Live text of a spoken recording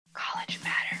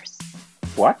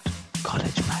What?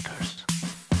 College matters.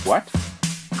 What?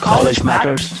 College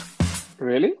matters.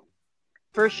 Really?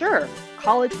 For sure.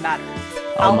 College matters.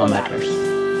 Alma matters.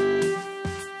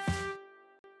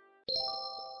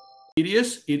 It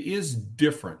is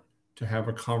different to have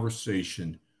a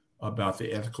conversation about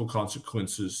the ethical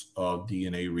consequences of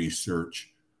DNA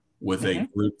research with a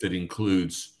group that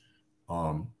includes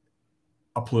a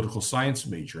political science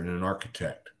major and an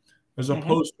architect, as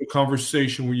opposed to a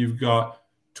conversation where you've got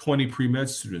 20 pre-med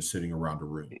students sitting around a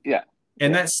room. Yeah.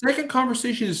 And that second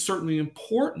conversation is certainly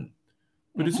important,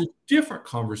 but it's a different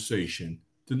conversation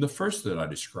than the first that I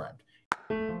described.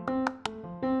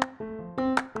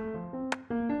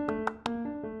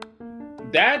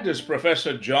 That is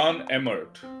Professor John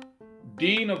Emert,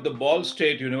 Dean of the Ball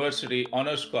State University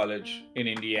Honors College in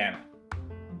Indiana.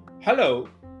 Hello,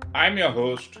 I'm your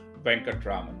host,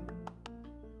 Venkatraman.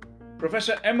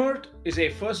 Professor Emert is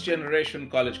a first-generation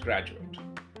college graduate.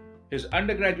 His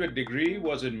undergraduate degree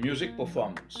was in music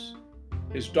performance.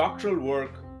 His doctoral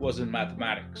work was in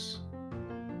mathematics.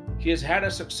 He has had a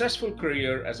successful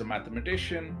career as a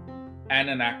mathematician and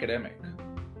an academic.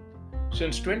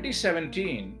 Since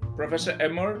 2017, Professor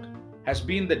Emert has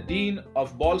been the Dean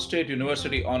of Ball State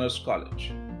University Honors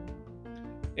College.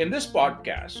 In this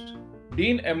podcast,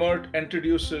 Dean Emert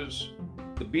introduces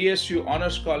the BSU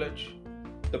Honors College,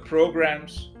 the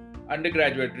programs,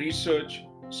 undergraduate research,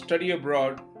 study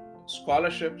abroad,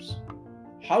 scholarships,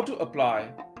 how to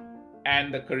apply,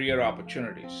 and the career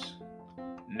opportunities.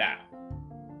 Now,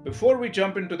 before we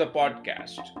jump into the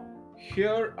podcast,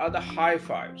 here are the high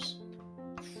fives.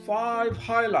 5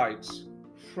 highlights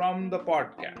from the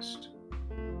podcast.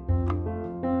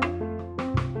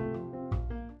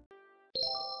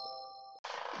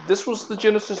 This was the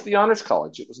genesis of the Honors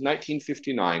College. It was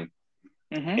 1959.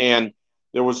 And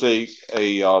there was the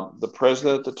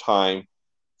president at the time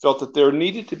felt that there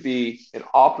needed to be an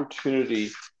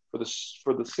opportunity for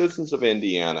the citizens of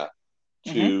Indiana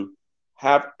to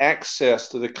have access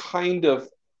to the kind of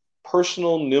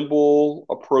personal, nimble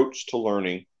approach to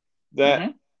learning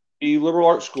that the liberal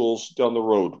arts schools down the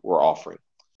road were offering.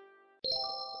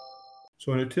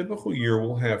 So in a typical year,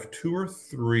 we'll have 2 or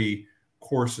 3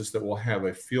 courses that will have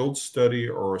a field study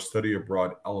or a study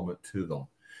abroad element to them.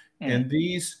 And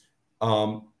these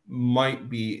might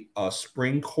be a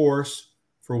spring course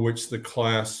for which the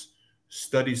class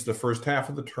studies the first half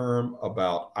of the term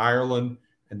about Ireland,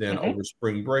 and then over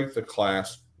spring break, the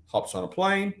class hops on a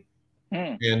plane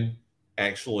and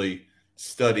actually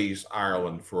studies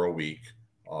Ireland for a week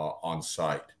on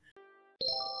site.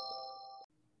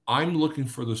 I'm looking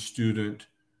for the student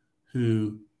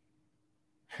who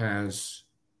has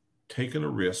taken a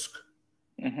risk,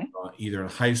 either in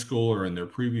high school or in their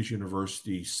previous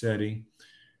university setting,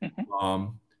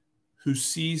 who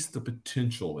sees the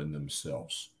potential in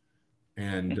themselves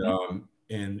and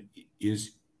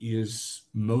is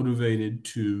motivated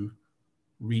to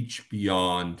reach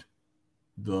beyond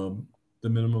the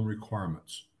minimum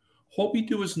requirements. What we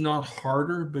do is not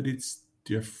harder, but it's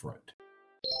different.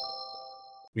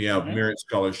 We have merit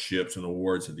scholarships and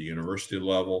awards at the university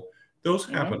level. Those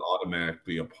happen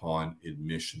automatically upon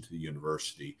admission to the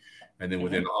university. And then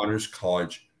within Honors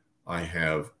College, I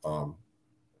have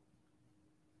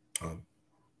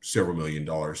several $1 million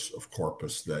of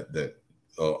corpus that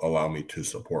allow me to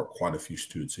support quite a few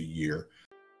students a year.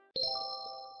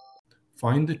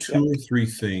 Find the 2 or 3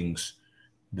 things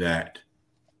that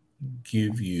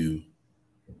give you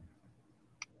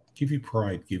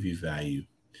pride, give you value.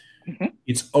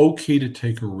 It's okay to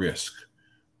take a risk.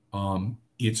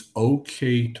 It's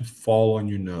okay to fall on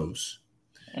your nose.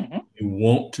 You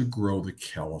want to grow the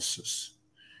calluses.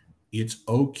 It's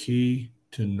okay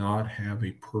to not have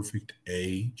a perfect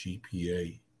A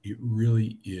GPA. It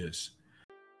really is.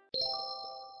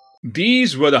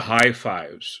 These were the high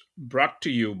fives brought to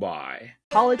you by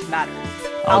College matters.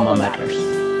 Alma matters.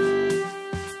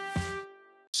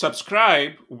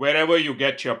 Subscribe wherever you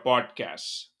get your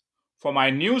podcasts. For my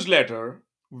newsletter,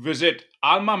 visit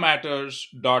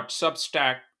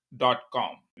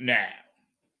almamatters.substack.com. Now,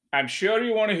 I'm sure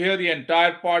you want to hear the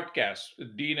entire podcast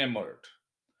with Dean Emert.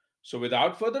 So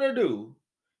without further ado,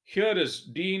 here is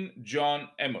Dean John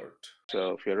Emert.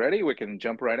 So if you're ready, we can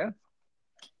jump right in.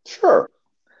 Sure.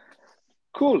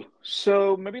 Cool.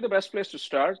 So maybe the best place to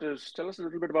start is tell us a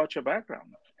little bit about your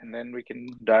background, and then we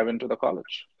can dive into the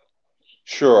college.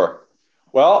 Sure.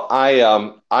 Well,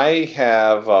 I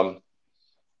have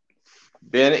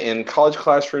been in college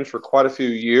classrooms for quite a few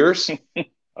years.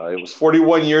 It was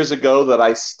 41 years ago that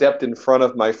I stepped in front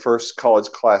of my first college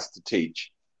class to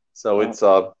teach. So it's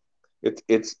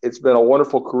been a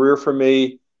wonderful career for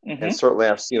me, and certainly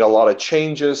I've seen a lot of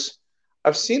changes.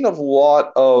 I've seen a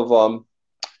lot of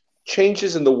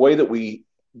changes in the way that we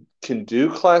can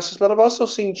do classes, but I've also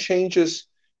seen changes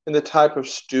in the type of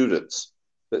students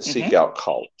that seek out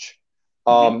college.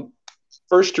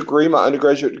 First degree, my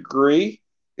undergraduate degree,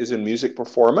 is in music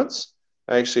performance.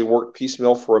 I actually worked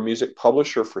piecemeal for a music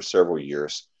publisher for several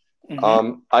years.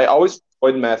 I always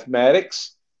enjoyed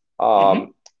mathematics,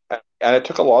 and I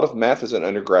took a lot of math as an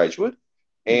undergraduate,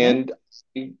 and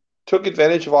I took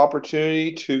advantage of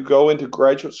opportunity to go into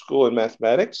graduate school in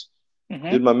mathematics.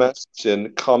 Did my master's in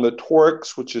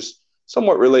combinatorics, which is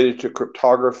somewhat related to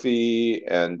cryptography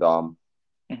and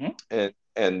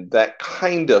that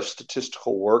kind of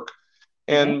statistical work.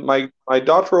 And my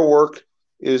doctoral work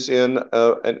is in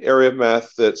an area of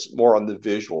math that's more on the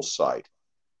visual side.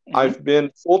 I've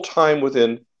been full-time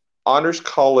within honors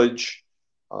college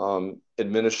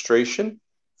administration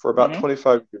for about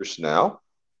 25 years now.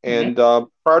 And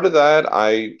prior to that,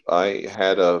 I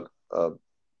had a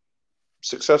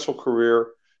successful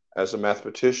career as a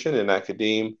mathematician in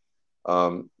academia,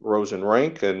 rose in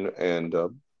rank and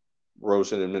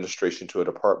rose in administration to a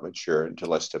department chair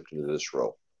until I stepped into this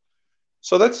role.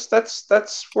 So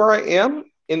that's where I am.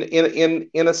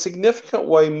 In a significant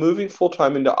way, moving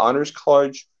full-time into honors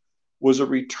college was a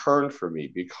return for me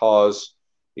because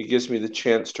it gives me the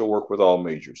chance to work with all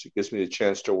majors. It gives me the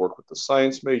chance to work with the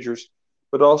science majors,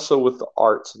 but also with the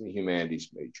arts and the humanities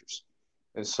majors.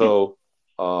 And so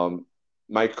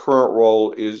my current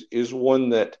role is one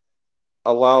that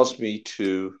allows me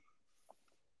to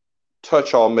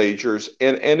touch all majors,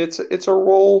 and it's a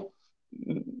role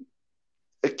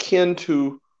akin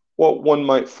to what one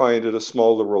might find at a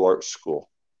small liberal arts school,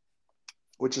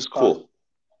 which is cool.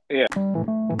 Yeah.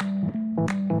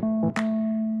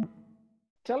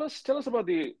 Tell us about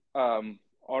the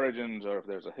origins, or if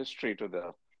there's a history to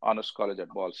the honors college at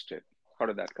Ball State. How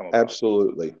did that come about?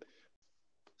 Absolutely.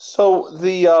 So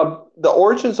the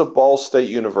origins of Ball State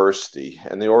University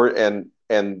and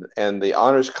the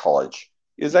honors college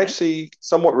is actually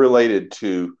somewhat related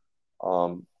to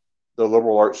the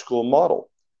liberal arts school model.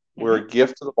 We're a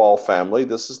gift to the Ball family.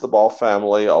 This is the Ball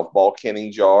family of Ball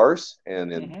canning jars,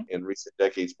 and in recent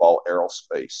decades, Ball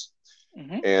aerospace.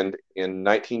 And in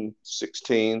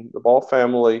 1916, the Ball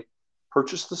family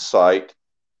purchased the site,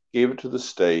 gave it to the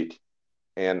state,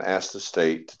 and asked the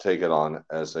state to take it on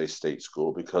as a state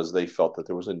school because they felt that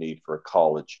there was a need for a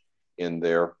college in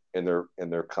their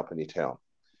company town.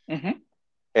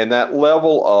 And that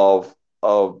level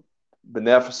of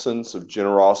beneficence, of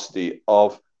generosity,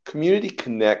 of community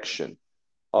connection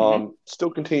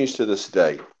still continues to this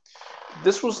day.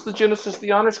 This was the genesis of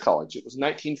the Honors College. It was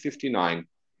 1959,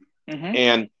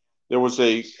 and there was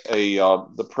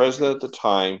the president at the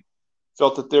time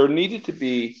felt that there needed to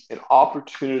be an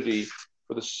opportunity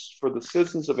for the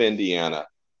citizens of Indiana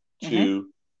to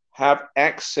have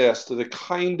access to the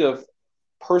kind of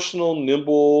personal,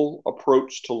 nimble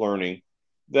approach to learning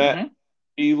that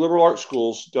the liberal arts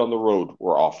schools down the road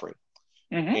were offering.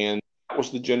 And that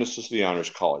was the genesis of the Honors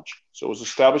College. So it was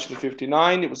established in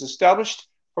 59. It was established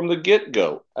from the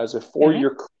get-go as a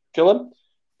four-year curriculum,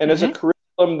 and as a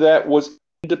curriculum that was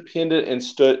independent and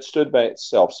stood by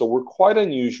itself. So we're quite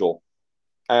unusual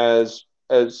as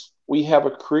we have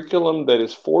a curriculum that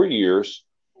is 4 years,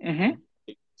 it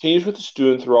continues with the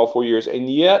student through all 4 years, and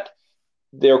yet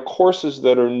there are courses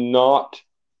that are not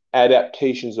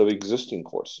adaptations of existing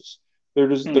courses.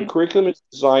 The curriculum is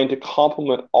designed to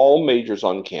complement all majors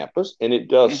on campus, and it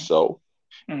does so.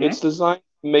 It's designed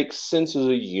to make sense as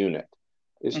a unit.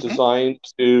 It's designed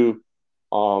to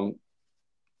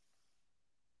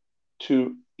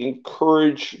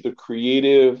encourage the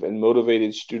creative and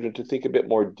motivated student to think a bit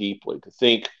more deeply, to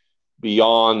think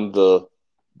beyond the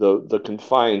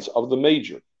confines of the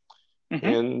major.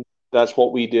 And that's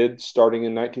what we did starting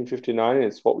in 1959, and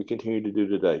it's what we continue to do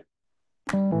today.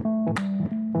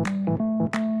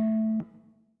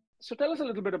 So tell us a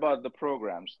little bit about the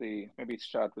programs. Maybe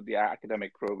start with the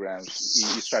academic programs.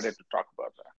 You started to talk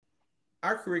about that.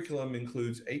 Our curriculum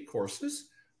includes 8 courses,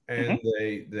 and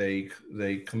they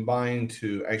combine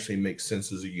to actually make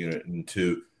sense as a unit and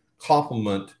to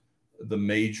complement the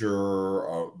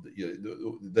major.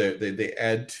 They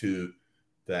add to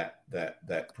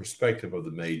that perspective of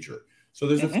the major. So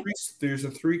there's a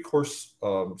 3-course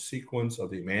sequence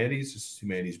of the humanities. This is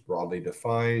humanities broadly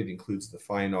defined. It includes the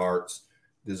fine arts,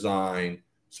 design,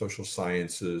 social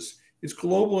sciences. It's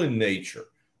global in nature.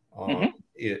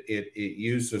 It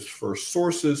uses first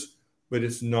sources, but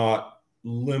it's not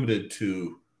limited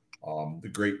to the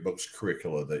great books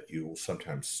curricula that you will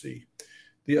sometimes see.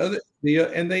 And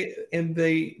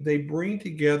they bring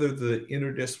together the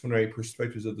interdisciplinary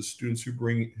perspectives of the students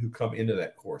who come into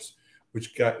that course.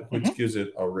 which gives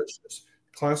it a richness.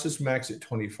 Classes max at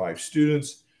 25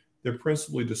 students. They're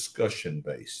principally discussion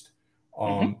based,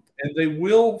 and they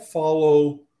will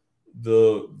follow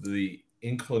the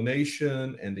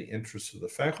inclination and the interests of the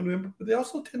faculty member, but they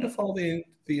also tend to follow the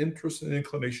interests and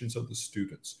inclinations of the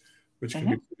students, which can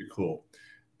be pretty cool.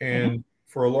 And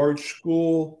for a large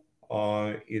school,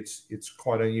 it's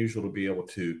quite unusual to be able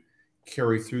to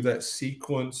carry through that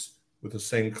sequence with the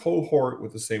same cohort,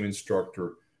 with the same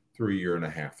instructor through a year and a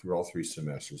half, through all 3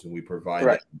 semesters, and we provide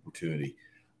that opportunity.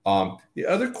 The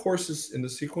other courses in the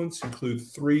sequence include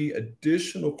 3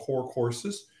 additional core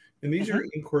courses, and these are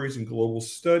inquiries in global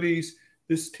studies.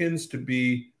 This tends to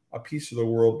be a piece of the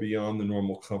world beyond the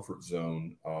normal comfort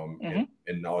zone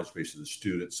and knowledge base of the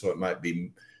students. So it might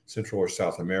be Central or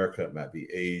South America, it might be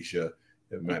Asia,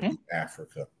 it might be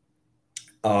Africa.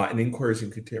 And inquiries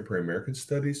in contemporary American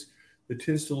studies that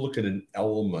tends to look at an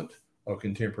element of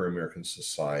contemporary American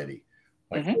society,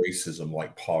 like racism,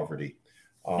 like poverty.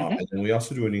 And then we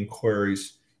also do an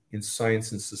inquiries in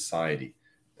science and society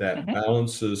that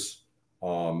balances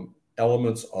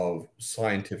elements of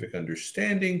scientific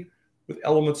understanding with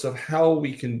elements of how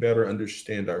we can better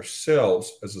understand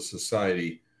ourselves as a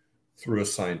society through a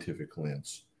scientific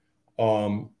lens.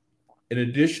 In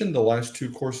addition, the last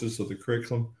 2 courses of the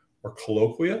curriculum are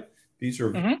colloquia. These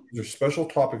are special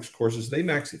topics courses. They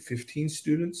max at 15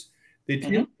 students. They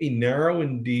tend to be narrow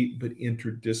and deep, but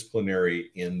interdisciplinary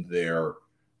in their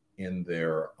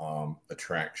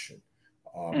attraction.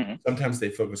 Sometimes they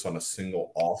focus on a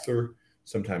single author.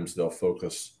 Sometimes they'll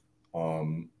focus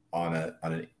on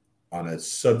a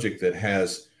subject that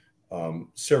has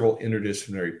several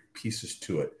interdisciplinary pieces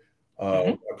to it.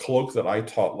 A colloque that I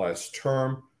taught last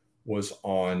term was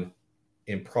on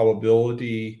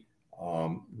improbability,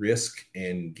 risk,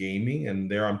 and gaming. And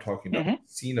there I'm talking about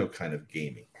casino kind of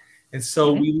gaming. And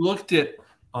so we looked at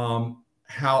how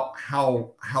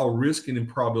risk and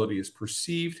improbability is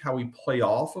perceived, how we play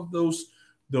off of those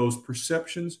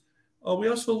perceptions. We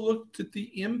also looked at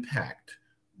the impact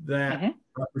that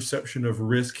our perception of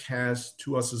risk has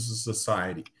to us as a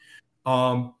society.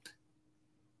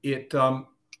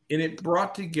 It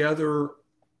brought together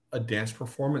a dance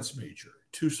performance major,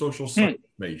 2 social science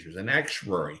majors, an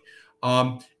actuary,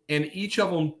 and each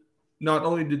of them, not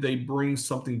only did they bring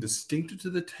something distinctive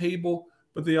to the table,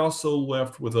 but they also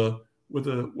left with a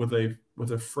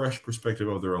fresh perspective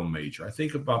of their own major. I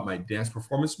think about my dance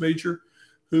performance major,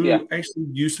 who actually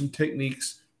used some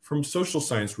techniques from social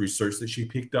science research that she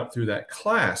picked up through that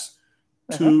class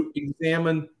to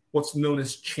examine what's known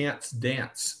as chance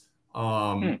dance,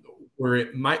 where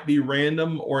it might be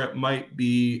random or it might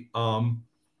be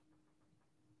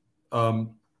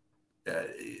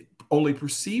only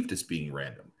perceived as being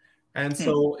random. And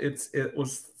so it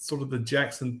was sort of the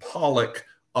Jackson Pollock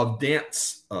of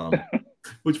dance,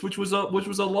 which was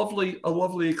a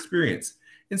lovely experience.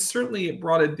 And certainly it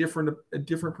brought a different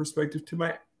perspective to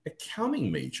my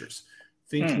accounting majors,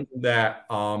 thinking that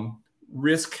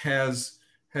risk has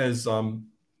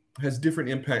different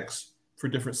impacts for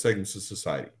different segments of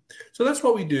society. So that's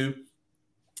what we do.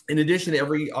 In addition,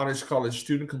 every honors college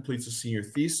student completes a senior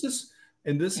thesis,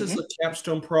 and this is a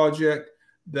capstone project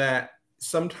that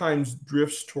sometimes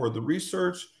drifts toward the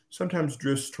research, sometimes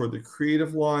drifts toward the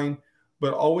creative line,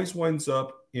 but always winds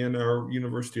up in our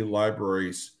university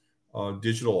libraries,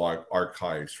 digital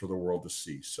archives for the world to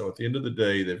see. So at the end of the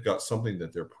day, they've got something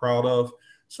that they're proud of,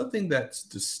 something that's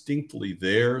distinctly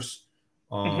theirs,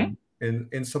 and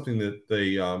something that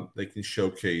they can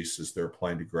showcase as they're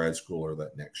applying to grad school or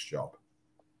that next job.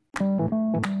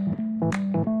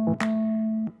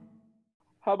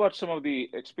 How about some of the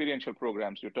experiential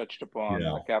programs you touched upon,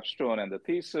 the capstone and the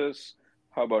thesis?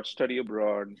 How about study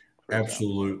abroad?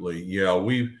 Absolutely. Yeah,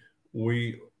 we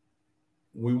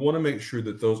want to make sure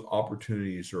that those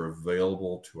opportunities are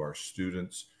available to our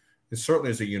students. And certainly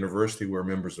as a university, we're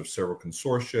members of several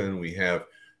consortia, and we have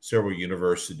several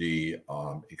university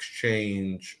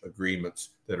exchange agreements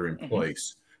that are in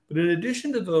place. But in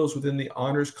addition to those within the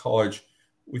Honors College,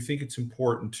 we think it's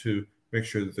important to make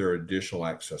sure that there are additional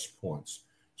access points.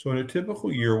 So in a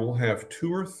typical year, we'll have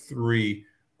 2 or 3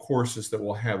 courses that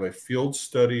will have a field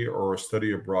study or a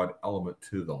study abroad element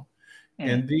to them.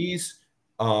 And these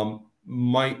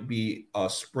might be a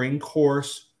spring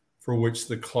course for which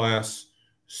the class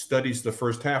studies the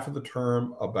first half of the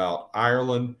term about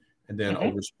Ireland, and then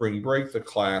over spring break, the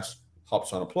class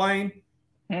hops on a plane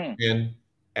and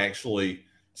actually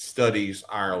studies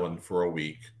Ireland for a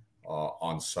week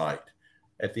on site.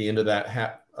 At the end of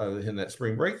that in that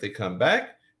spring break, they come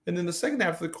back, and then the second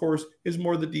half of the course is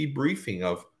more the debriefing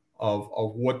of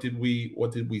what did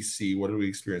we see, what did we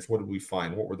experience, what did we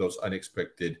find, what were those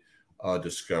unexpected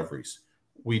discoveries.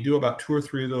 We do about 2 or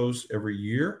 3 of those every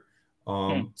year.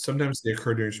 Sometimes they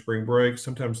occur during spring break.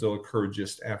 Sometimes they'll occur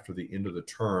just after the end of the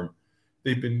term.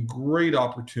 They've been great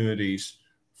opportunities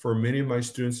for many of my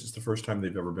students. It's the first time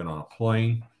they've ever been on a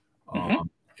plane.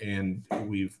 And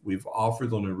we've offered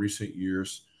them in recent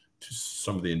years to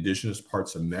some of the indigenous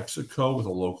parts of Mexico with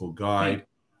a local guide.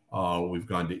 We've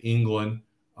gone to England.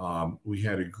 We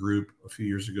had a group a few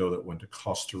years ago that went to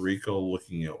Costa Rica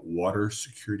looking at water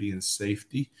security and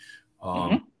safety.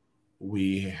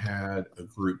 We had a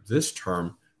group this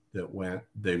term that went,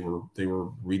 they were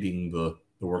reading the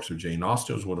works of Jane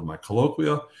Austen. It was one of my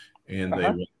colloquia, and they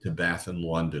went to Bath in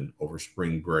London over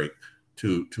spring break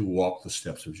to walk the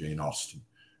steps of Jane Austen.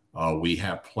 We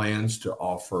have plans to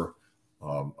offer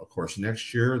a course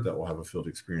next year that will have a field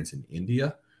experience in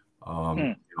India.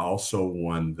 Also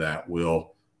one that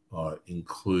will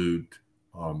include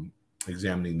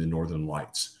examining the Northern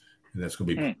Lights. And that's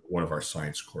going to be one of our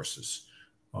science courses.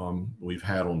 We've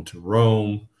had them to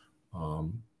Rome.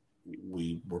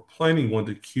 We were planning one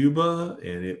to Cuba,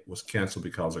 and it was canceled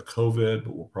because of COVID,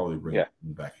 but we'll probably bring them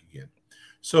back again.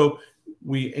 So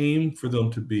we aim for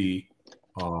them to be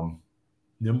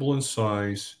nimble in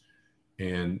size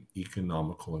and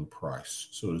economical in price,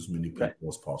 so as many people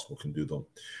as possible can do them.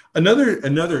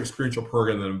 Another experiential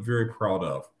program that I'm very proud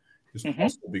of is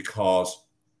possible because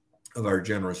of our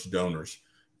generous donors,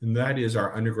 and that is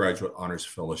our undergraduate honors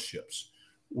fellowships.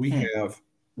 We have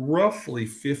roughly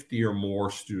 50 or more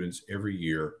students every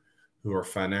year who are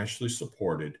financially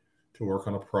supported to work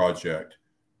on a project,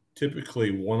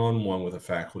 typically one-on-one with a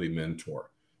faculty mentor.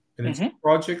 And it's a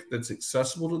project that's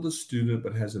accessible to the student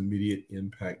but has immediate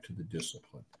impact to the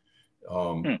discipline.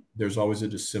 There's always a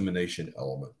dissemination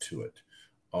element to it.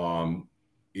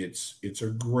 It's a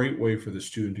great way for the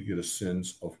student to get a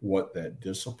sense of what that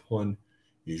discipline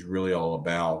is really all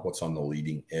about, what's on the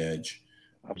leading edge.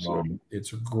 Absolutely.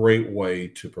 It's a great way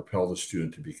to propel the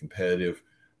student to be competitive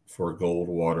for a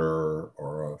Goldwater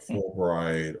or a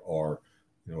Fulbright or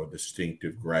a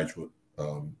distinctive graduate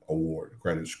award,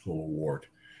 graduate school award.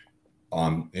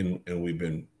 And we've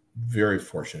been very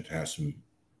fortunate to have some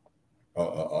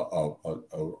a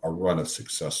run of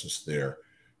successes there,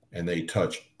 and they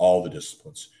touch all the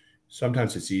disciplines.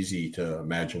 Sometimes it's easy to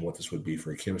imagine what this would be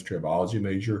for a chemistry or biology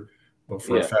major, but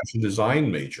for a fashion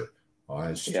design major,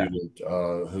 a student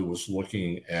who was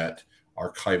looking at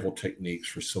archival techniques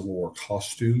for Civil War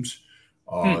costumes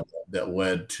that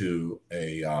led to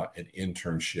an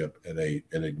internship at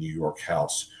a New York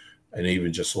house. And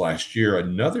even just last year,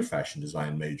 another fashion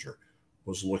design major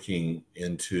was looking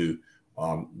into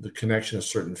the connection of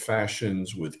certain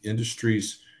fashions with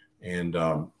industries and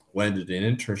landed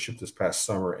an internship this past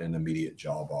summer and an immediate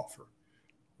job offer.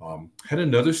 Had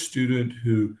another student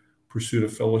who pursued a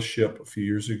fellowship a few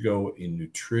years ago in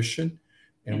nutrition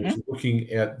and was looking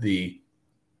at the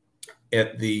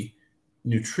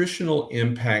nutritional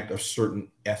impact of certain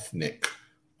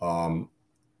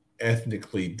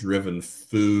ethnically driven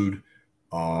food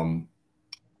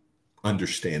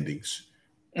understandings.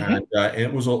 And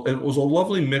it was a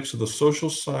lovely mix of the social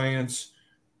science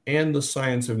and the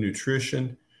science of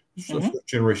nutrition. This was a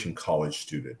first-generation college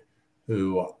student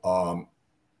who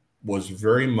was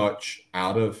very much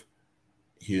out of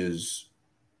his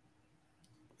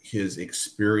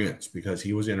experience because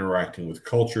he was interacting with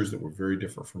cultures that were very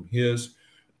different from his.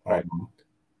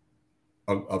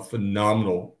 A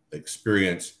phenomenal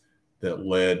experience that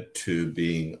led to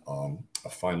being a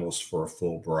finalist for a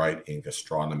Fulbright in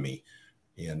gastronomy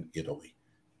in Italy.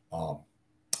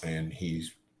 And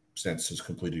he's since has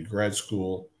completed grad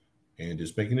school and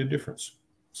is making a difference.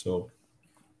 So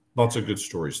lots of good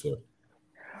stories there.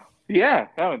 Yeah,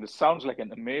 this sounds like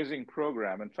an amazing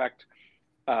program. In fact,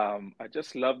 I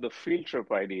just love the field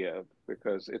trip idea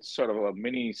because it's sort of a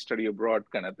mini study abroad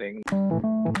kind of thing.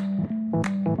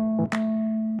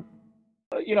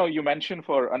 You mentioned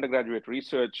for undergraduate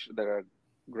research there are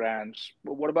grants.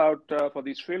 What about for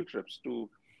these field trips?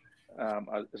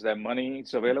 Is there money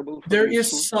available? There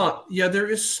is some. Yeah, there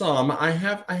is some. I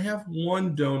have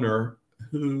one donor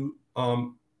who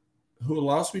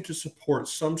allows me to support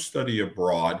some study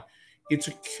abroad. It's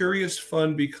a curious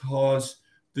fund because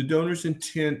the donor's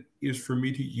intent is for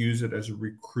me to use it as a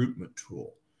recruitment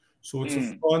tool. So it's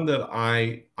a fund that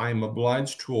I'm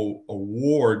obliged to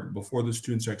award before the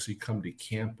students actually come to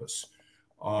campus.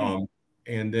 And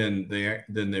then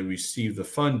they receive the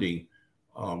funding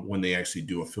when they actually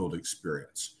do a field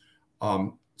experience.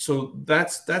 So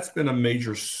that's been a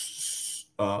major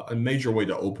way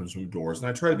to open some doors. And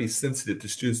I try to be sensitive to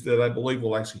students that I believe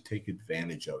will actually take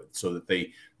advantage of it so that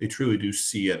they truly do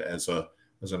see it as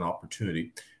an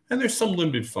opportunity. And there's some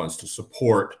limited funds to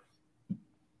support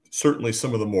certainly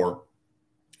some of the more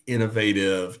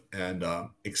innovative and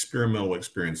experimental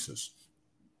experiences.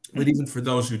 But even for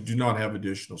those who do not have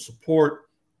additional support,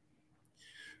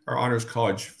 our Honors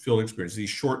College field experience, these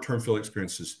short-term field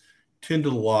experiences tend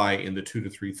to lie in the $2,000 to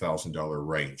 $3,000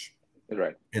 range.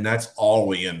 Right. And that's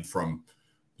all in from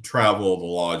the travel, the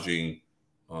lodging,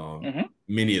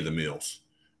 many of the meals.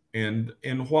 And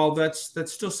while that's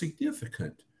still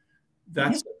significant,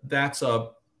 that's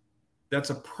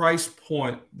a price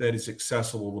point that is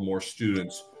accessible to more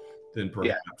students than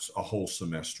perhaps a whole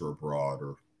semester abroad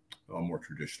or a more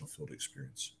traditional field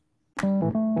experience.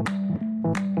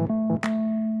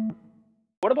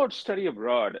 What about study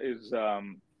abroad? Is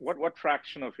what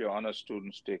fraction of your honors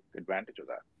students take advantage of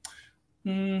that?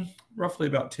 Roughly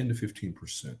about 10 to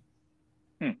 15%.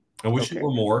 I wish it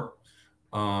were more.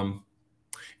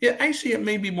 Actually, it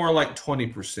may be more like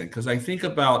 20% because I think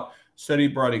about study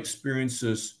abroad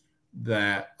experiences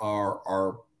that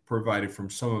are provided from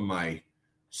some of my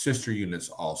sister units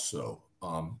also.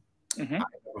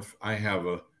 I have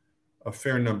a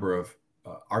fair number of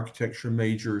architecture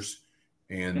majors,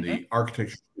 and the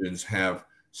architecture students have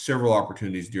several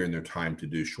opportunities during their time to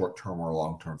do short-term or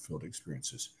long-term field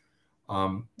experiences.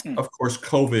 Of course,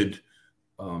 COVID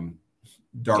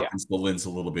darkens the lens a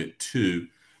little bit too.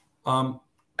 I'm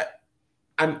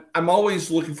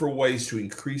always looking for ways to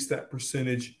increase that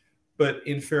percentage, but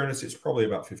in fairness, it's probably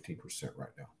about 15% right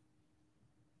now.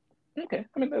 Okay,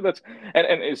 I mean that's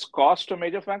and is cost a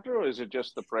major factor, or is it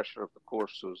just the pressure of the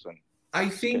courses and? I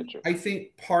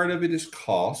think part of it is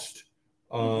cost.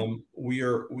 We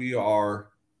are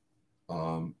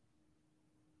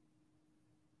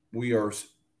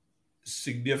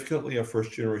significantly a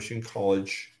first generation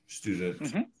college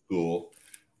student school.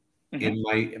 In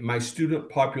my student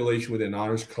population within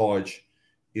Honors College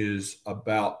is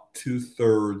about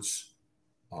 2/3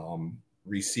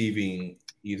 receiving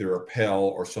either a Pell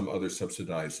or some other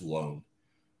subsidized loan.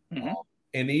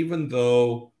 And even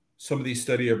though some of these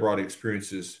study abroad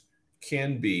experiences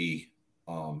can be,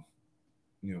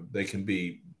 they can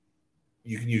be,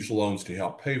 you can use loans to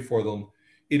help pay for them,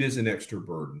 it is an extra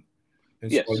burden.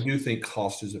 And so I do think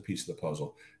cost is a piece of the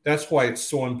puzzle. That's why it's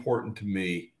so important to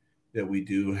me that we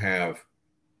do have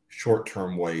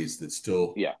short-term ways that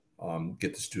still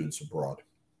get the students abroad.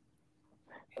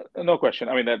 No question.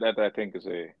 I mean, that I think is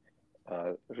a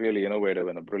really innovative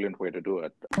and a brilliant way to do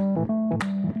it.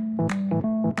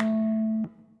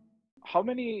 How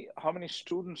many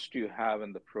students do you have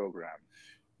in the program?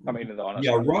 I mean, in the honors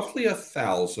program? Roughly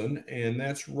 1,000, and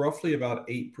that's roughly about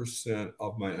 8%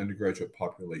 of my undergraduate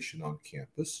population on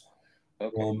campus.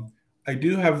 I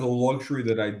do have the luxury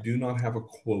that I do not have a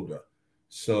quota,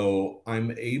 so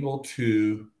I'm able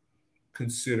to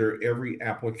consider every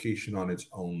application on its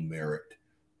own merit.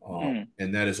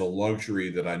 And that is a luxury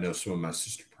that I know some of my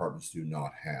sister departments do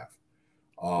not have.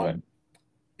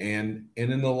 And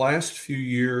in the last few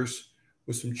years,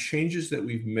 with some changes that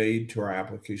we've made to our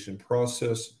application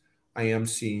process, I am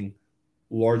seeing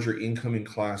larger incoming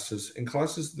classes and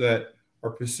classes that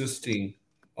are persisting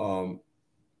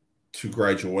to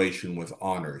graduation with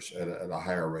honors at a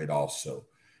higher rate also.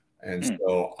 And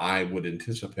so I would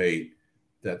anticipate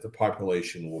that the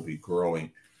population will be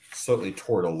growing certainly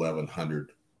toward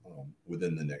 1,100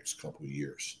 within the next couple of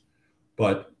years.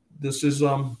 But this is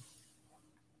a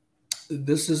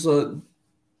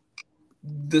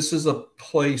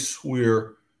place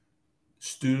where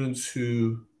students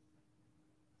who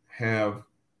have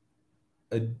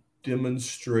a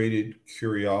demonstrated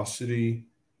curiosity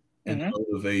and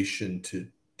motivation to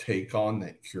take on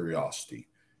that curiosity,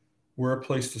 we're a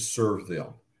place to serve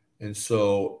them. And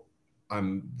so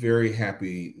I'm very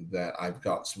happy that I've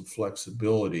got some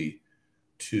flexibility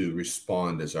to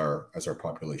respond as our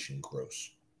population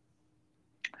grows.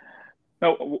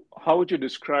 Now, how would you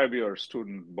describe your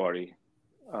student body?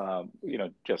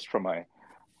 Just from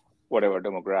whatever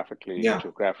demographically,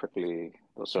 geographically,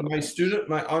 those sort of things.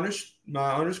 My honors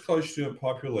college student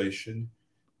population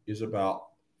is about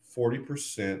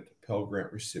 40% Pell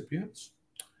Grant recipients.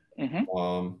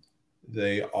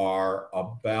 They are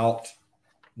about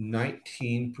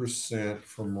 19%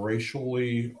 from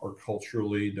racially or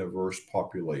culturally diverse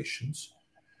populations.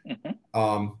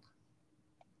 From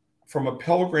a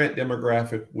Pell Grant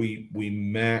demographic, we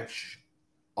match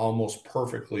almost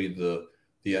perfectly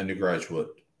the undergraduate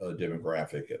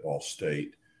demographic at Ball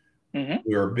State.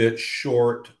 We're a bit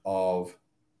short of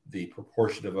the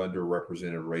proportion of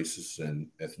underrepresented races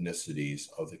and ethnicities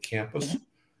of the campus,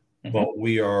 but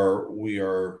we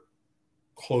are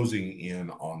closing in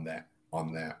on that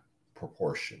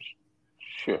proportion.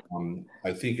 Sure.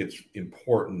 I think it's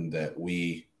important that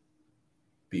we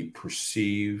be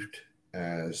perceived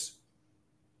as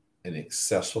an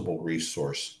accessible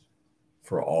resource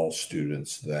for all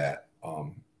students that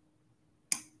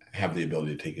have the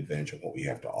ability to take advantage of what we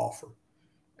have to offer.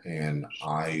 And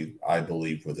I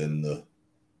believe given the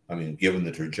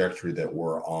trajectory that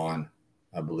we're on,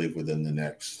 I believe within the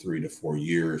next 3 to 4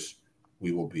 years,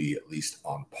 we will be at least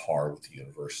on par with the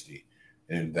university.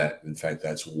 And that, in fact,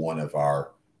 that's one of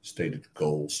our stated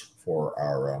goals for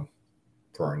our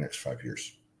next 5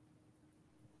 years.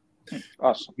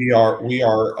 Awesome. We are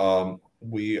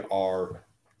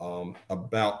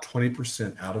about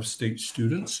 20% out of state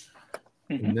students.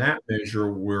 In that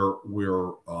measure, we're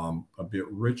a bit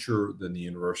richer than the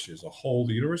university as a whole.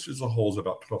 The university as a whole is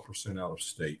about 12% out of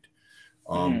state.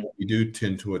 We do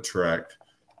tend to attract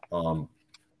a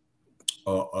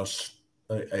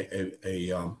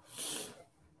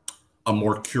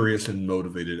more curious and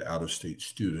motivated out-of-state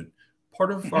student.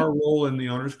 Part of our role in the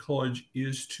Honors College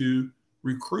is to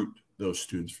recruit those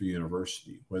students for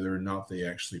university, whether or not they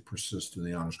actually persist in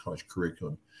the Honors College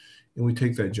curriculum. And we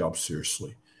take that job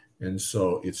seriously. And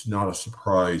so it's not a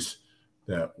surprise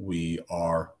that we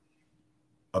are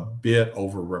a bit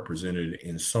overrepresented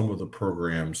in some of the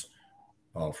programs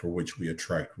for which we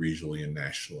attract regionally and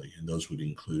nationally. And those would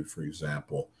include, for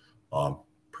example,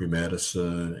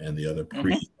 pre-medicine and the other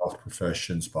pre-health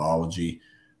professions, biology,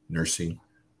 nursing,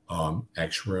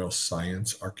 actuarial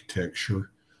science,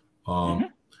 architecture.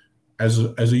 As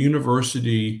a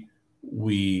university,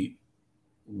 we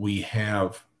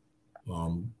have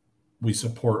we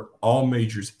support all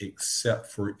majors except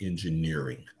for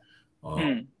engineering,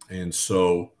 and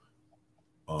so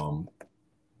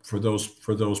for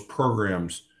those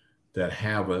programs that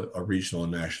have a regional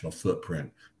and national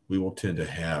footprint, we will tend to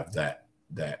have that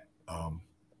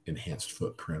enhanced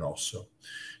footprint also.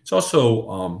 It's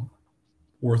also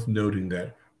worth noting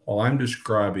that while I'm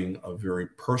describing a very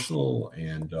personal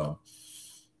and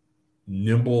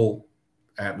nimble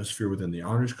atmosphere within the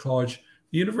Honors College,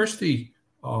 the university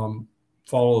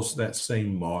follows that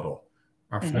same model.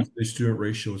 Our faculty-student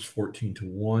ratio is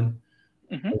 14-1.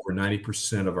 Over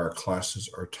 90% of our classes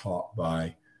are taught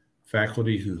by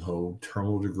faculty who hold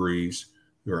terminal degrees,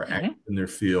 who are active in their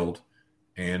field,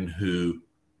 and who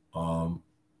are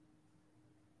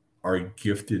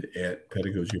gifted at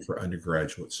pedagogy for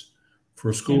undergraduates. For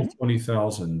a school of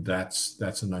 20,000,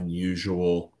 that's an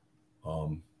unusual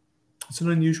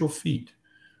feat.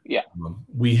 Yeah.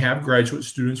 We have graduate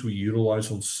students. We utilize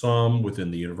them some within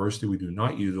the university. We do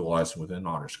not utilize them within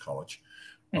Honors College,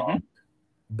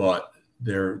 but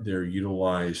they're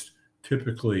utilized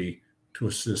typically to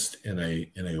assist in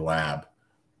a lab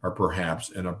or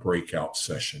perhaps in a breakout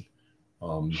session.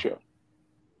 Sure.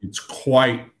 It's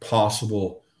quite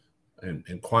possible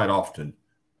and quite often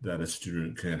that a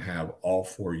student can have all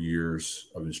 4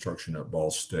 years of instruction at Ball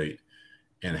State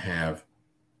and have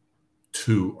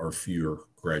 2 or fewer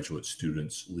graduate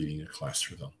students leading a class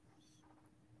for them.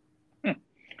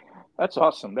 That's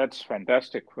awesome. That's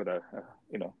fantastic for a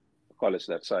college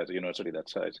that size, a university that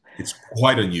size. It's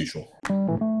quite unusual.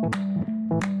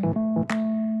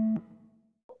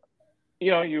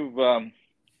 You've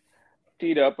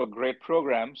teed up a great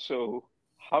program. So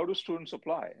how do students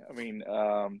apply? I mean,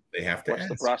 they have to what's ask.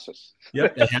 the process?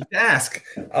 Yep, they have to ask.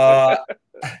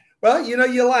 Well,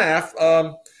 you laugh.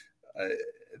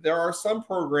 There are some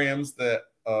programs that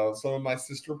some of my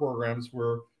sister programs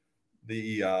where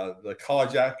the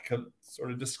college applicant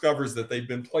sort of discovers that they've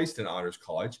been placed in Honors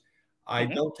College. I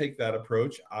don't take that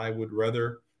approach. I would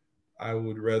rather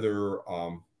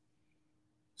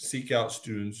seek out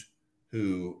students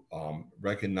who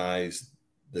recognize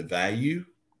the value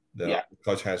that the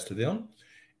college has to them.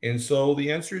 And so the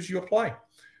answer is you apply.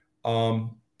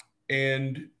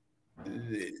 And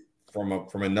from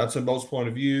a nuts and bolts point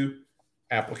of view,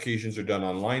 applications are done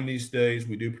online these days.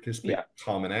 We do participate in the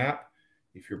Common App.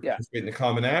 If you're participating in the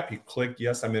Common App, you click,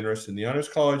 yes, I'm interested in the Honors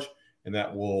College, and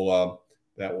that will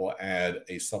add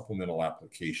a supplemental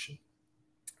application.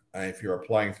 If you're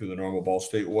applying through the normal Ball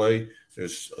State way,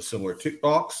 there's a similar tick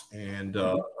box and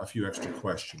a few extra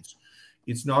questions.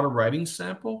 It's not a writing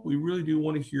sample. We really do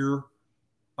want to hear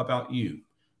about you.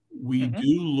 We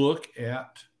do look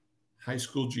at high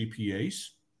school GPAs,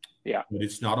 but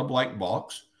it's not a black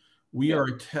box. We are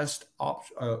a test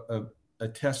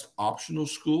optional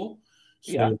school.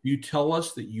 So if you tell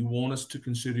us that you want us to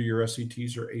consider your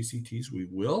SATs or ACTs, we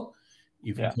will.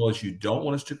 If you tell us you don't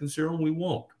want us to consider them, we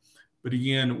won't. But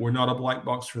again, we're not a black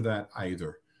box for that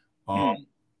either.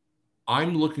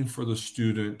 I'm looking for the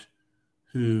student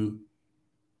who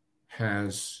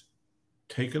has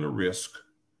taken a risk,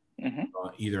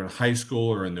 either in high school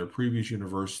or in their previous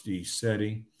university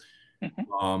setting,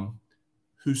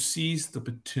 who sees the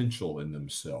potential in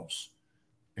themselves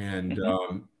and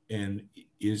and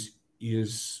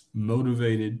is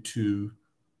motivated to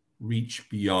reach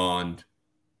beyond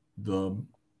the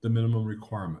minimum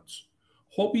requirements.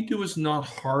 What we do is not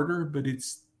harder, but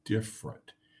it's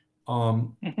different.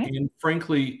 And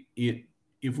frankly,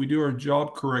 if we do our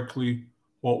job correctly,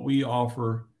 what we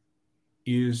offer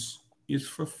is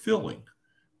fulfilling.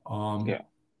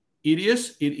 It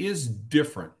is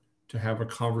different to have a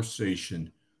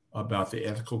conversation about the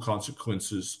ethical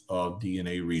consequences of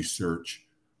DNA research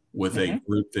with a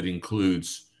group that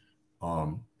includes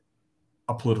a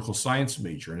political science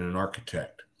major and an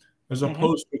architect, as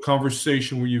opposed to a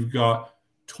conversation where you've got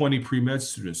 20 pre-med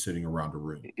students sitting around a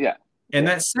room. And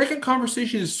that second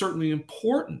conversation is certainly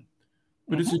important,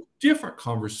 but it's a different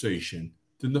conversation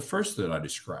than the first that I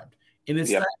described. And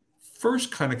it's that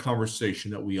first kind of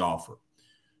conversation that we offer.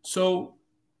 So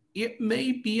it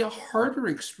may be a harder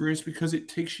experience because it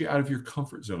takes you out of your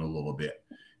comfort zone a little bit.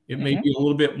 It may be a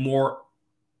little bit more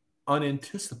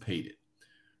unanticipated.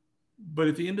 But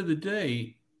at the end of the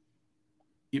day,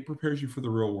 it prepares you for the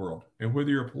real world. And whether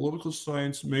you're a political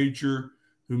science major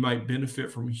who might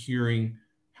benefit from hearing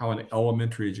how an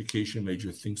elementary education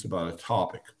major thinks about a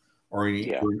topic, or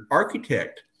an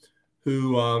architect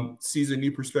who sees a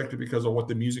new perspective because of what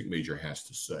the music major has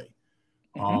to say.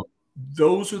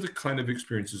 Those are the kind of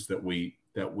experiences that we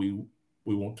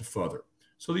want to further.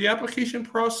 So the application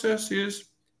process is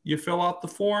you fill out the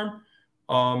form,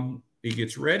 it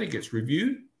gets read, it gets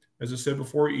reviewed. As I said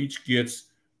before, each gets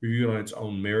reviewed on its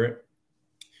own merit.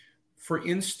 For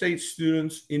in-state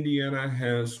students, Indiana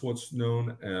has what's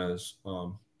known as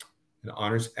an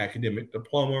honors academic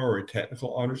diploma or a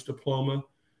technical honors diploma.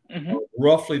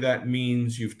 Roughly, that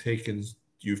means you've taken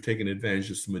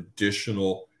advantage of some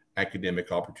additional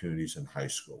academic opportunities in high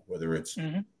school, whether it's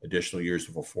additional years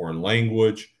of a foreign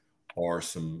language or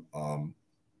some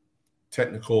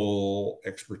technical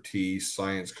expertise,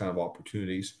 science kind of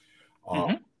opportunities.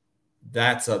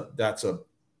 That's a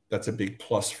big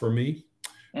plus for me.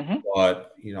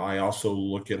 But I also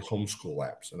look at homeschool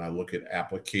apps, and I look at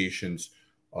applications,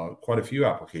 quite a few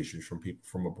applications from people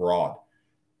from abroad,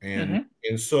 and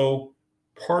so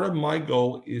part of my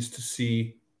goal is to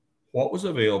see what was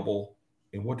available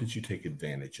and what did you take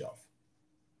advantage of.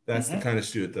 That's the kind of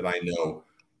student that I know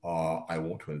I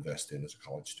want to invest in as a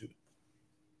college student.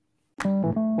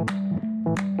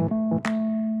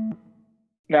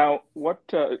 Now, what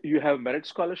you have merit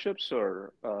scholarships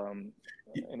or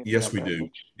yes, we do.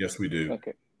 Yes, we do.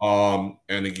 Okay.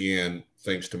 And again,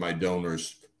 thanks to my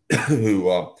donors who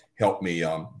helped me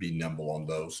be nimble on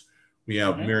those. We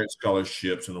have merit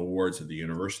scholarships and awards at the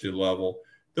university level.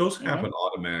 Those happen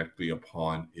automatically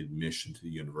upon admission to the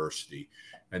university.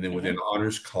 And then within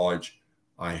Honors College,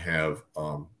 I have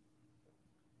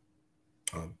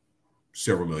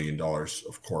several $1 million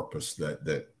of corpus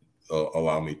that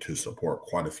allow me to support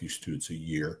quite a few students a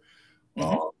year.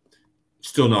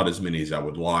 Still not as many as I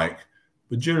would like,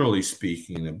 but generally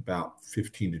speaking, about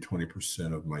 15 to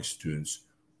 20% of my students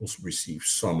will receive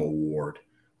some award.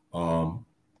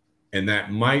 And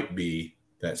that might be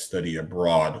that study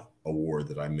abroad award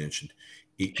that I mentioned.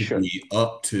 It could be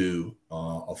up to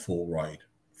a full ride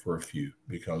for a few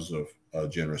because of a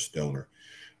generous donor.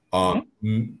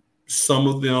 Some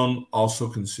of them also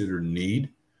consider need.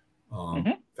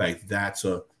 In fact, that's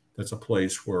a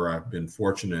place where I've been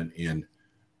fortunate in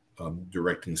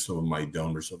directing some of my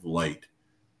donors of late,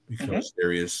 because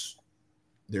there is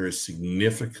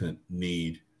significant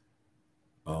need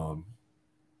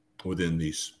within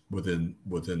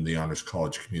the Honors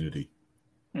College community,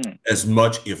 as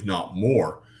much, if not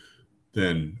more,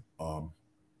 than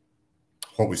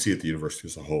what we see at the university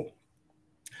as a whole.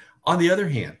 On the other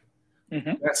hand,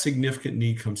 that significant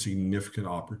need comes significant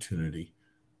opportunity.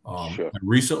 I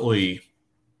recently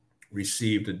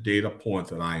received a data point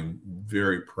that I'm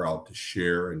very proud to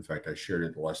share. In fact, I shared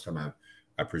it the last time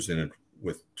I presented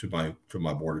to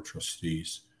my board of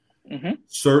trustees.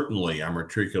 Certainly, our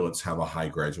matriculates have a high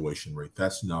graduation rate.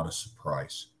 That's not a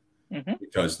surprise,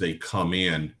 because they come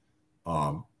in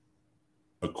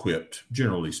equipped.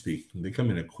 Generally speaking, they come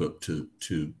in equipped to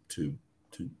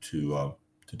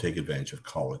take advantage of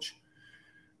college.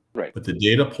 Right. But the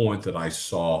data point that I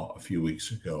saw a few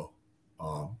weeks ago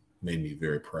made me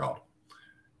very proud.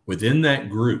 Within that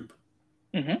group,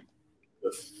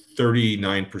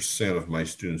 39% of my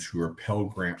students who are Pell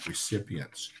Grant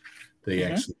recipients, they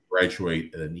actually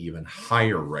graduate at an even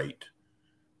higher rate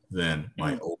than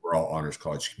my overall Honors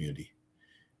College community.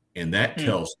 And that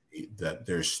tells me that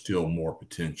there's still more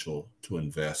potential to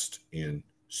invest in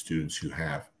students who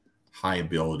have high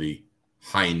ability,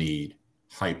 high need,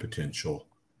 high potential,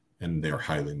 and they're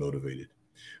highly motivated.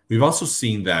 We've also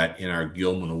seen that in our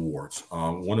Gilman Awards.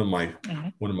 One of my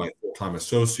full-time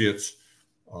associates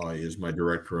is my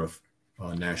director of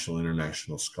national and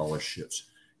international scholarships,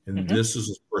 and this is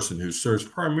a person who serves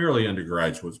primarily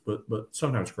undergraduates, but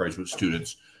sometimes graduate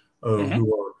students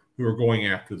who are going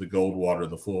after the Goldwater,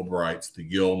 the Fulbrights, the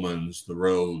Gilmans, the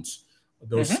Rhodes,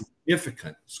 those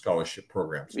significant scholarship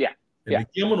programs. And the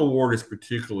Gilman Award is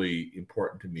particularly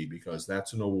important to me because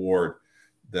that's an award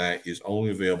that is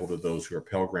only available to those who are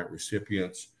Pell Grant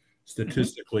recipients.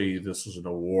 Statistically, this is an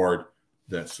award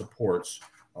that supports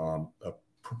a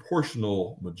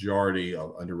proportional majority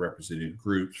of underrepresented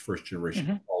groups,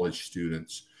 first-generation college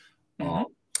students.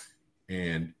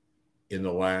 And in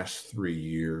the last 3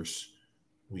 years,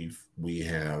 we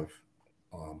have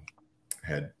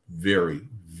had very,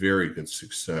 very good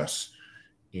success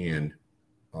in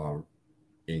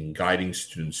guiding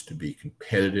students to be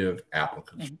competitive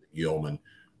applicants for Gilman,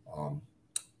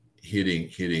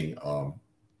 hitting an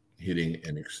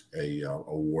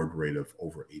award rate of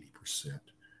over 80%,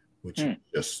 which is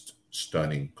just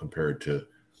stunning compared to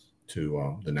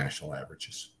the national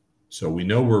averages. So we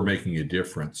know we're making a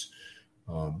difference,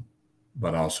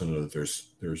 but I also know that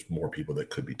there's more people that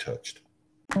could be touched.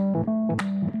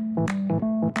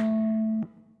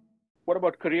 What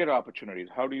about career opportunities?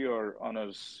 How do your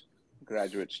honors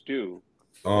graduates do?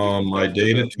 My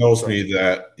data tells me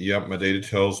that, my data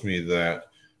tells me that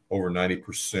over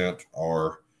 90%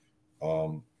 are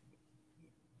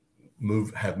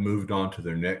have moved on to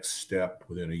their next step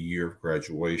within a year of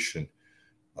graduation.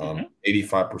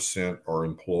 85% are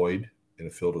employed in a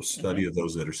field of study. Of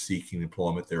those that are seeking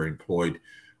employment, they're employed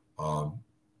where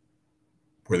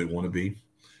they want to be.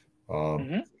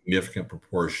 Significant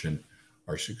proportion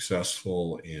are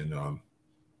successful in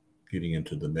getting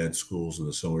into the med schools and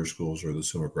the similar schools or the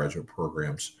similar graduate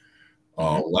programs.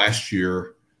 Last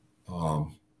year,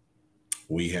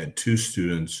 we had 2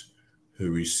 students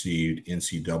who received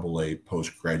NCAA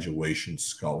post-graduation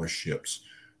scholarships.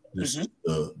 This is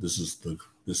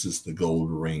the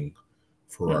gold ring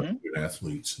for our student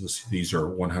athletes. These are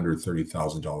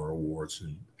 $130,000 awards,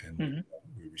 and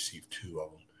we received 2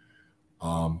 of them.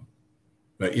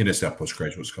 But NSF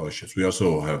postgraduate scholarships. We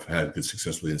also have had good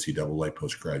success with NCAA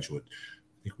postgraduate. I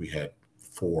think we had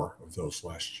 4 of those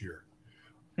last year.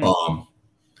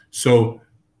 So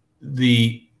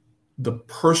the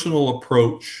personal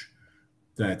approach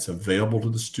that's available to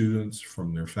the students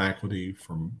from their faculty,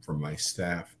 from my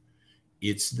staff,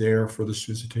 it's there for the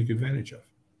students to take advantage of.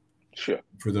 Sure.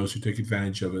 For those who take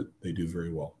advantage of it, they do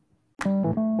very well.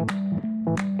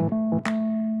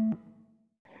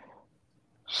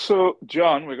 So,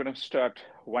 John, we're going to start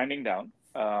winding down.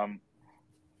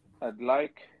 I'd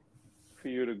like for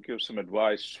you to give some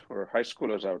advice for high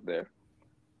schoolers out there,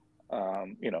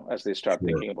 as they start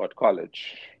thinking about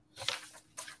college.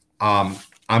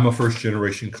 I'm a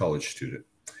first-generation college student,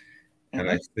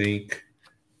 and I think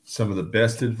some of the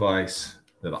best advice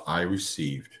that I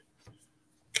received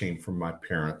came from my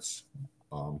parents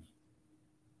when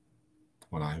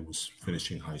I was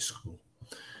finishing high school.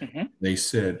 They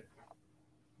said,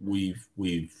 we've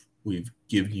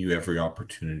given you every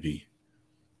opportunity.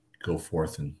 Go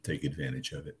forth and take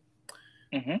advantage of it.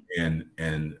 And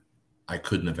I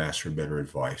couldn't have asked for better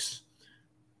advice.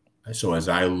 So as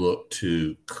I look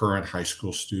to current high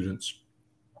school students,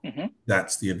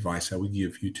 that's the advice I would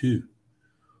give you too.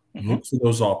 Look for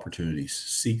those opportunities,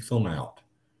 seek them out.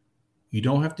 You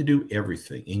don't have to do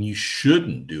everything, and you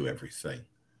shouldn't do everything.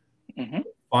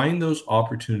 Find those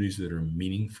opportunities that are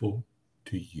meaningful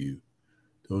to you,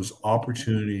 those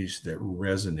opportunities that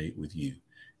resonate with you,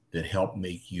 that help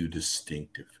make you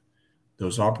distinctive,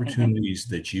 those opportunities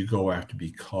that you go after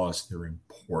because they're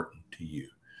important to you.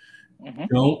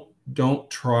 Don't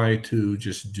try to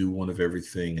just do one of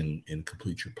everything and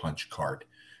complete your punch card.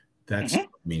 That's not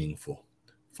meaningful.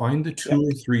 Find the 2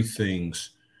 or 3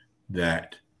 things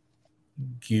that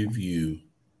give you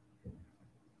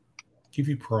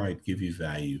pride, give you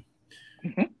value.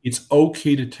 It's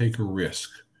okay to take a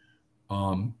risk.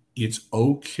 It's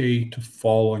okay to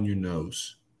fall on your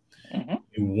nose.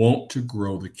 You want to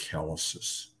grow the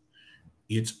calluses.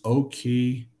 It's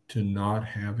okay to not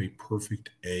have a perfect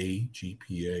A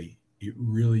GPA. It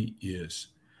really is.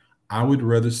 I would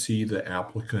rather see the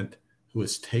applicant who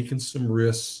has taken some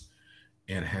risks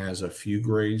and has a few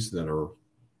grades that are,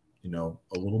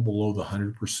 a little below the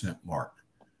 100% mark.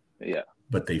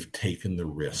 But they've taken the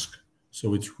risk.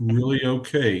 So it's really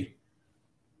okay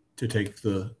to take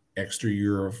the extra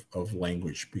year of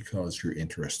language because you're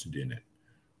interested in it,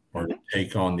 or to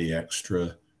take on the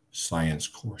extra science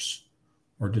course,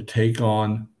 or to take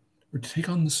on or take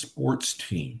on the sports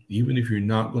team, even if you're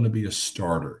not going to be a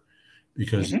starter,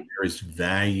 because there is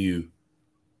value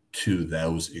to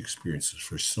those experiences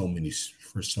for so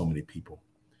many people.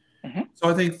 So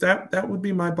I think that would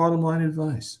be my bottom line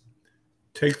advice.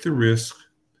 Take the risk,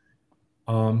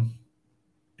 and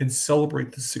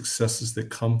celebrate the successes that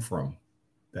come from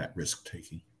that risk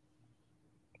taking.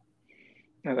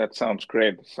 Yeah, that sounds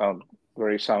great.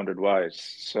 Very sound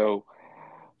advice. So,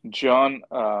 John,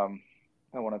 I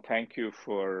want to thank you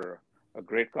for a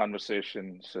great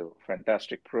conversation. So,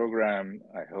 fantastic program.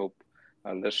 I hope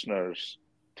our listeners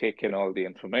take in all the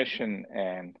information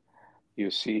and you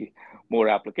see more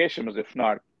applications. If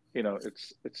not,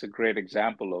 it's a great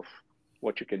example of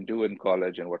what you can do in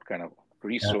college and what kind of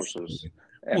resources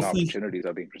and opportunities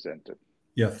are being presented.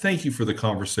 Yeah, thank you for the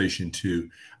conversation too.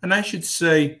 And I should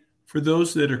say, for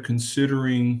those that are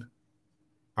considering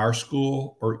our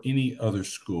school or any other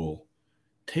school,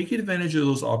 take advantage of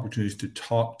those opportunities to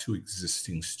talk to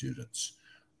existing students.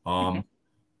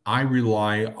 I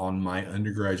rely on my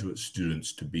undergraduate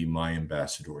students to be my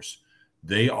ambassadors.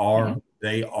 They are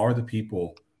the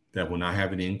people that when I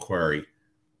have an inquiry,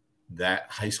 that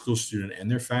high school student and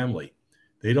their family,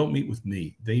 they don't meet with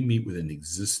me. They meet with an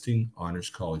existing honors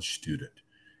college student.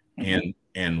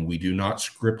 And we do not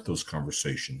script those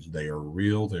conversations. They are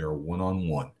real. They are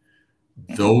one-on-one.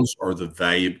 Those are the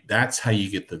value. That's how you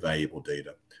get the valuable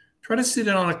data. Try to sit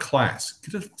in on a class.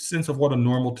 Get a sense of what a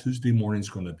normal Tuesday morning is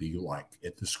going to be like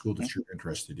at the school that you're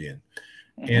interested in.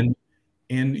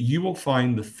 And you will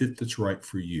find the fit that's right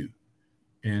for you.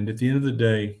 And at the end of the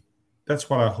day, that's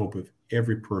what I hope of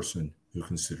every person who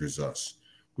considers us.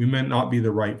 We may not be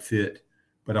the right fit,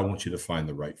 but I want you to find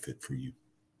the right fit for you.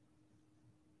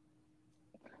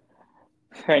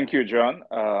 Thank you, John.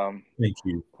 Thank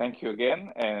you. Thank you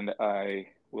again. And I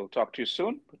will talk to you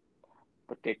soon.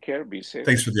 But take care. Be safe.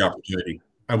 Thanks for the opportunity.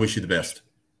 I wish you the best.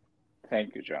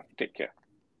 Thank you, John. Take care.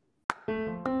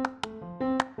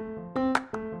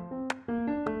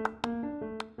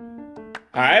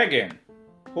 Hi again.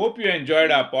 Hope you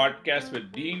enjoyed our podcast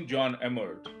with Dean John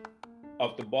Emert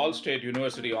of the Ball State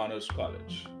University Honors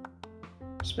College.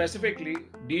 Specifically,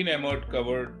 Dean Emert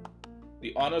covered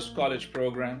the Honors College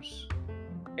programs,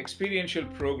 experiential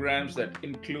programs that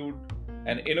include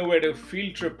an innovative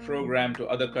field trip program to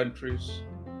other countries,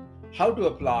 how to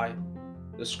apply,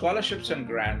 the scholarships and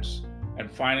grants, and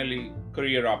finally,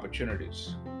 career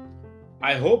opportunities.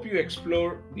 I hope you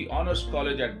explore the Honors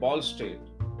College at Ball State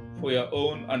for your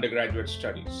own undergraduate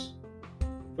studies.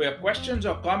 For your questions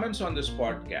or comments on this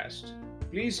podcast,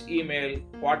 please email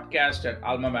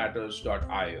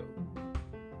podcast@almamatters.io.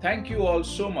 Thank you all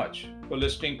so much for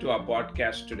listening to our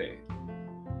podcast today.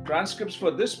 Transcripts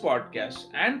for this podcast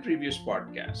and previous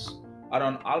podcasts are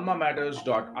on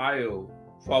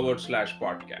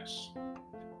almamatters.io/podcasts.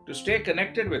 To stay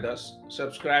connected with us,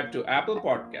 subscribe to Apple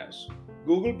Podcasts,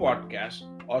 Google Podcasts,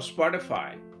 or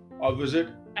Spotify, or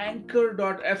visit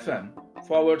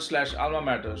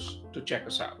anchor.fm/almamatters to check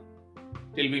us out.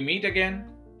 Till we meet again,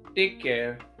 take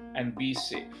care and be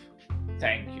safe.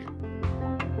 Thank you.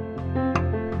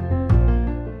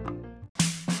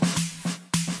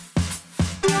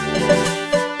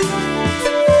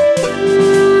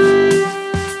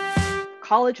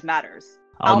 College matters.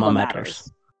 Alma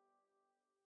matters.